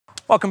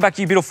Welcome back,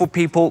 you beautiful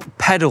people.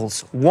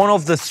 Pedals, one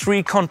of the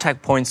 3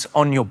 contact points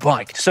on your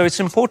bike. So it's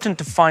important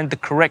to find the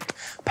correct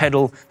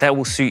pedal that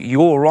will suit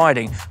your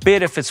riding, be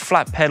it if it's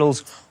flat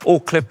pedals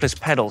or clipless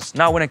pedals.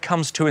 Now, when it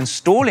comes to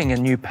installing a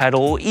new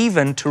pedal, or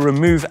even to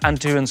remove and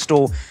to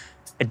install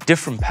a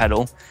different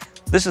pedal,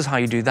 this is how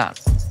you do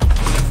that.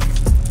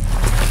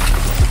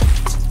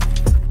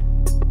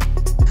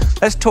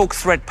 Let's talk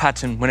thread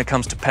pattern when it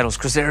comes to pedals,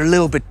 because they're a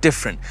little bit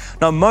different.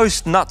 Now,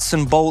 most nuts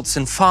and bolts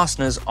and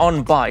fasteners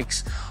on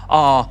bikes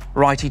are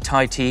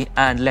righty-tighty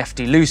and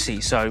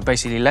lefty-loosey. So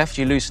basically left,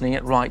 you're loosening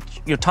it, right,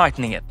 you're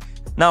tightening it.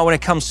 Now, when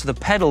it comes to the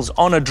pedals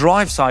on a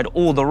drive side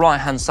or the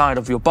right-hand side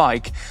of your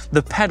bike,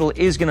 the pedal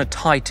is going to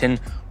tighten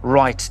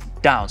right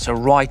down. So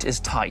right is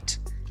tight.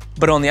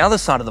 But on the other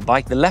side of the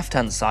bike, the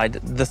left-hand side,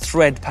 the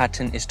thread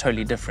pattern is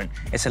totally different.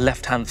 It's a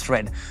left-hand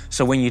thread.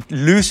 So when you're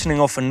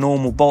loosening off a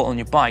normal bolt on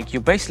your bike,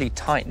 you're basically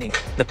tightening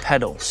the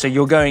pedal. So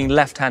you're going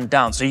left-hand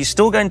down. So you're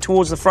still going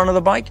towards the front of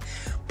the bike,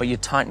 but you're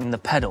tightening the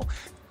pedal.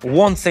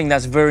 One thing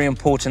that's very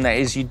important there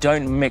is you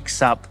don't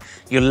mix up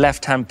your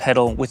left-hand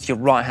pedal with your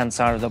right-hand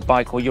side of the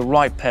bike, or your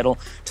right pedal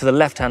to the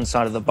left-hand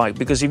side of the bike.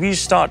 Because if you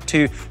start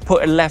to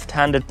put a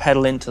left-handed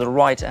pedal into the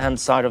right-hand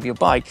side of your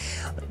bike,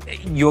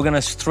 you're going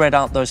to thread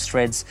out those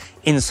threads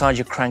inside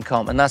your crank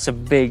arm, and that's a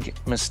big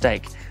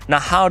mistake. Now,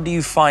 how do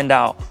you find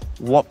out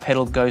what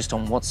pedal goes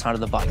on what side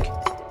of the bike?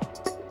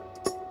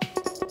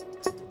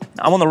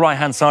 I'm on the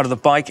right-hand side of the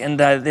bike, and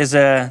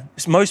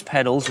most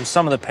pedals, or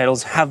some of the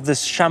pedals, have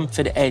this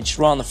chamfered edge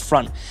right on the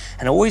front,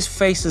 and it always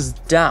faces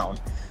down.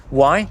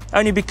 Why?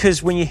 Only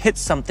because when you hit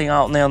something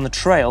out there on the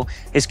trail,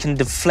 it can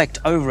deflect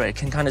over it, it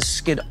can kind of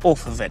skid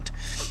off of it.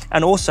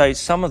 And also,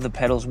 some of the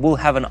pedals will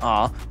have an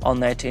R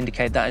on there to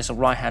indicate that it's a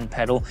right-hand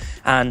pedal,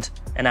 and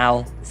an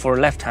L for a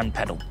left-hand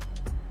pedal.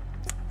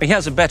 But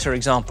here's a better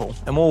example,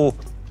 a more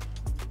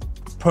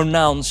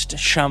pronounced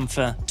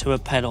chamfer to a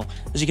pedal.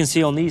 As you can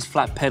see on these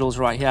flat pedals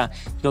right here,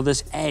 you've got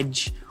this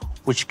edge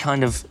which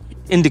kind of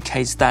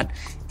indicates that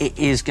it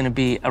is going to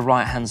be a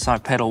right-hand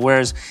side pedal,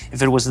 whereas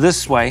if it was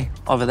this way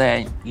over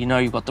there, you know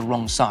you've got the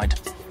wrong side.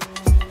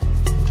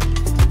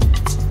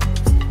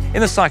 In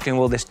the cycling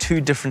world, there's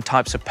 2 different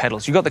types of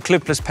pedals. You've got the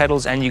clipless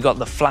pedals and you've got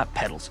the flat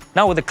pedals.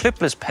 Now, with the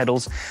clipless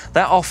pedals,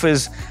 that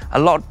offers a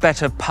lot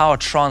better power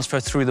transfer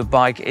through the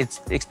bike. It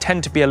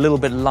tends to be a little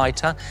bit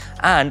lighter,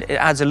 and it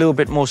adds a little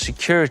bit more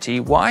security.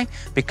 Why?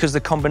 Because the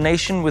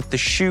combination with the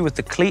shoe with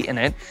the cleat in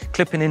it,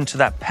 clipping into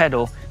that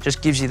pedal,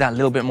 just gives you that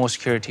little bit more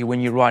security when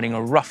you're riding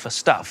a rougher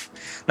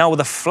stuff. Now, with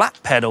the flat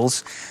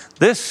pedals,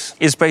 this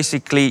is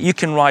basically, you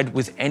can ride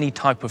with any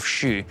type of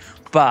shoe,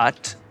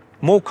 but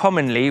more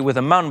commonly with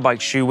a mountain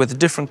bike shoe with a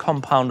different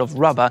compound of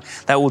rubber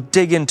that will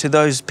dig into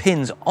those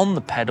pins on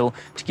the pedal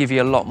to give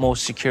you a lot more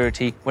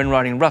security when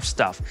riding rough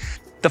stuff.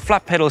 The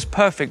flat pedal is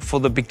perfect for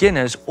the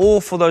beginners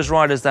or for those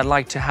riders that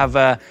like to have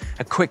a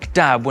quick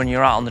dab when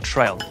you're out on the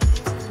trail.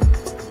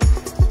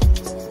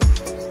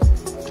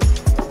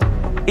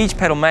 Each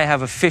pedal may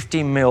have a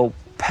 50mm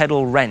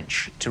pedal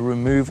wrench to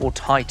remove or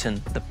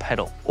tighten the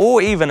pedal,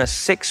 or even a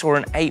 6 or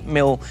an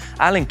 8mm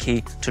Allen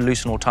key to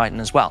loosen or tighten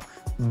as well.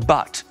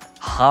 But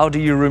how do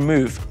you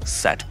remove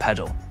said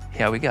pedal?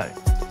 Here we go.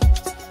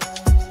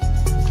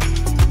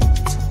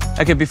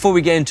 Okay, before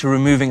we get into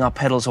removing our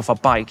pedals off our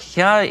bike,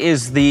 here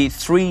is the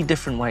 3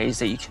 different ways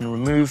that you can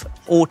remove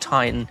or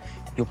tighten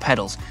your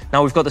pedals.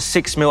 Now, we've got the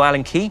 6mm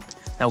Allen key,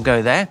 that will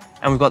go there,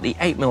 and we've got the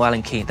 8mm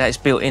Allen key that is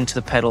built into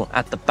the pedal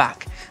at the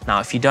back.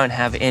 Now, if you don't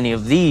have any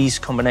of these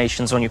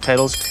combinations on your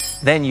pedals,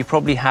 then you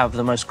probably have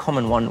the most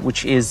common one,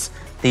 which is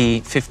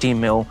the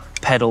 15mm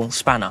pedal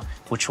spanner,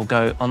 which will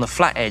go on the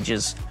flat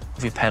edges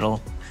of your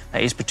pedal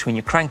that is between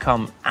your crank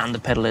arm and the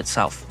pedal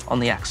itself on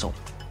the axle.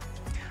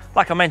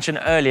 Like I mentioned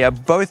earlier,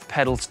 both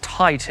pedals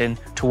tighten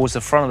towards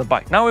the front of the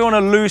bike. Now we want to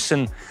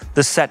loosen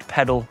the set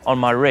pedal on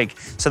my rig,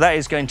 so that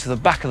is going to the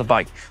back of the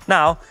bike.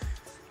 Now,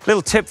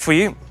 little tip for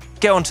you,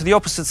 get onto the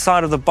opposite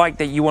side of the bike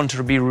that you want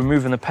to be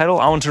removing the pedal.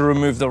 I want to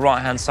remove the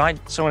right-hand side,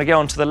 so I'm going to get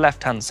onto the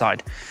left-hand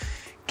side.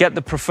 Get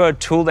the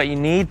preferred tool that you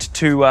need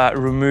to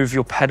remove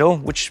your pedal,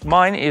 which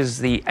mine is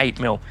the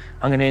 8mm.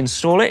 I'm going to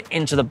install it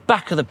into the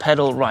back of the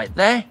pedal right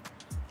there,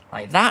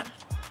 like that.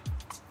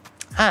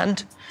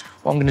 And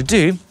what I'm going to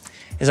do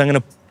is I'm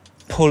going to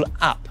pull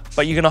up,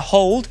 but you're going to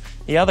hold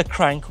the other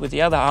crank with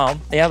the other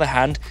arm, the other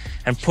hand,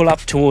 and pull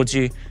up towards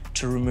you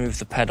to remove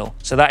the pedal.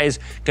 So that is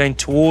going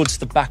towards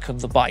the back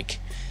of the bike.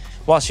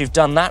 Once you've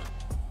done that,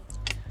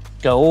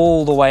 go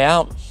all the way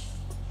out,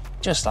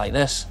 just like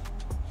this.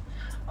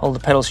 Hold the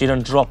pedal so you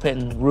don't drop it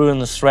and ruin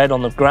the thread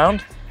on the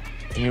ground,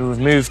 and you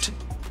removed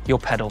your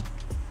pedal.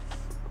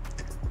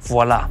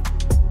 Voila.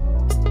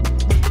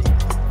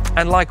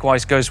 And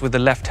likewise goes with the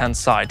left-hand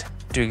side.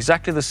 Do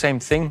exactly the same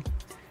thing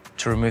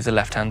to remove the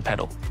left-hand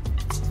pedal.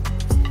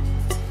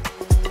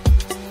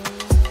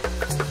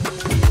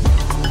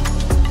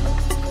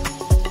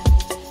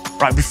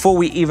 Right, before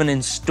we even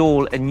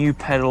install a new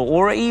pedal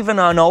or even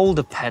an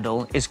older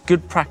pedal, it's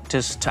good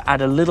practice to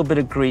add a little bit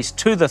of grease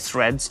to the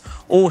threads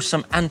or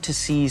some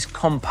anti-seize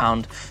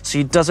compound so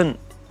it doesn't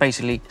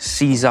basically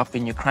seize up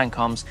in your crank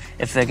arms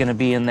if they're going to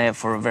be in there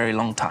for a very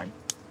long time.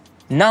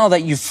 Now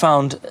that you've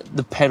found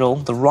the pedal,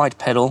 the right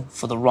pedal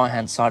for the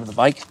right-hand side of the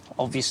bike,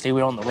 obviously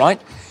we're on the right,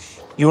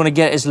 you want to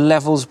get as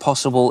level as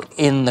possible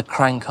in the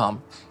crank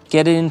arm.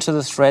 Get it into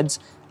the threads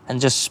and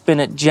just spin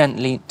it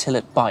gently till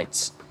it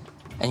bites.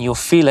 And you'll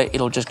feel it,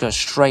 it'll just go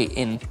straight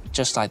in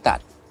just like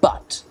that.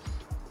 But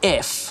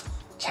if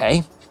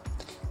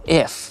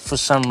for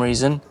some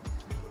reason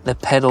the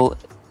pedal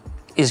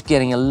is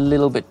getting a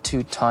little bit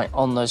too tight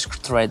on those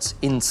threads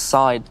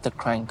inside the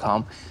crank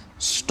arm,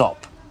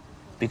 stop.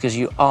 Because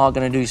you are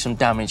going to do some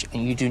damage,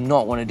 and you do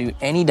not want to do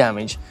any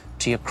damage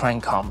to your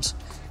crank arms,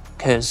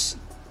 because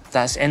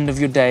that's end of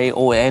your day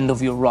or end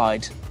of your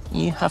ride.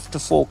 You have to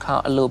fork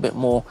out a little bit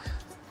more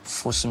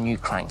for some new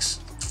cranks.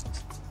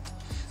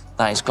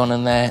 That is gone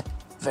in there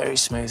very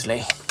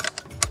smoothly.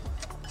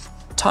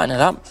 Tighten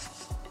it up,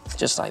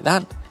 just like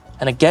that.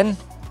 And again,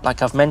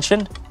 like I've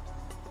mentioned,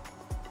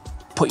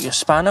 put your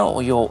spanner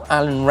or your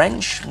Allen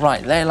wrench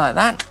right there like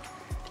that,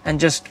 and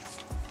just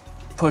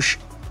push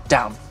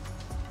down.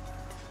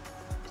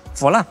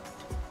 Voila.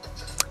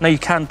 Now you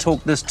can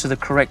torque this to the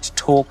correct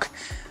torque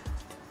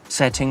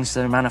settings,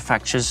 the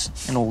manufacturers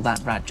and all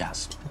that rad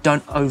jazz.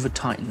 Don't over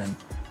tighten them,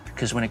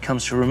 because when it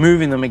comes to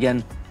removing them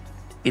again,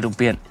 it'll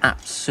be an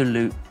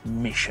absolute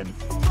mission.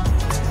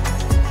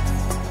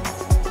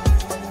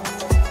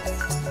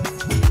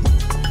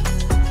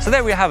 So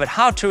there we have it,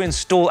 how to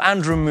install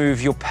and remove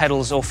your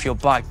pedals off your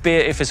bike, be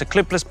it if it's a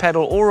clipless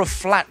pedal or a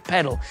flat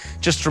pedal.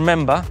 Just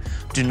remember,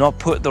 do not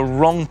put the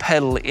wrong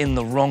pedal in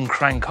the wrong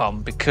crank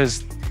arm,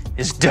 because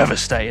it's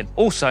devastating.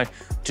 Also,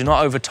 do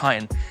not over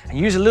tighten, and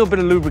use a little bit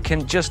of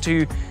lubricant just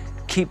to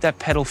keep that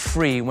pedal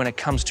free when it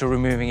comes to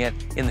removing it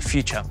in the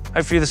future.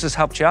 Hopefully this has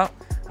helped you out.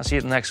 I'll see you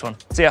at the next one.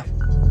 See ya.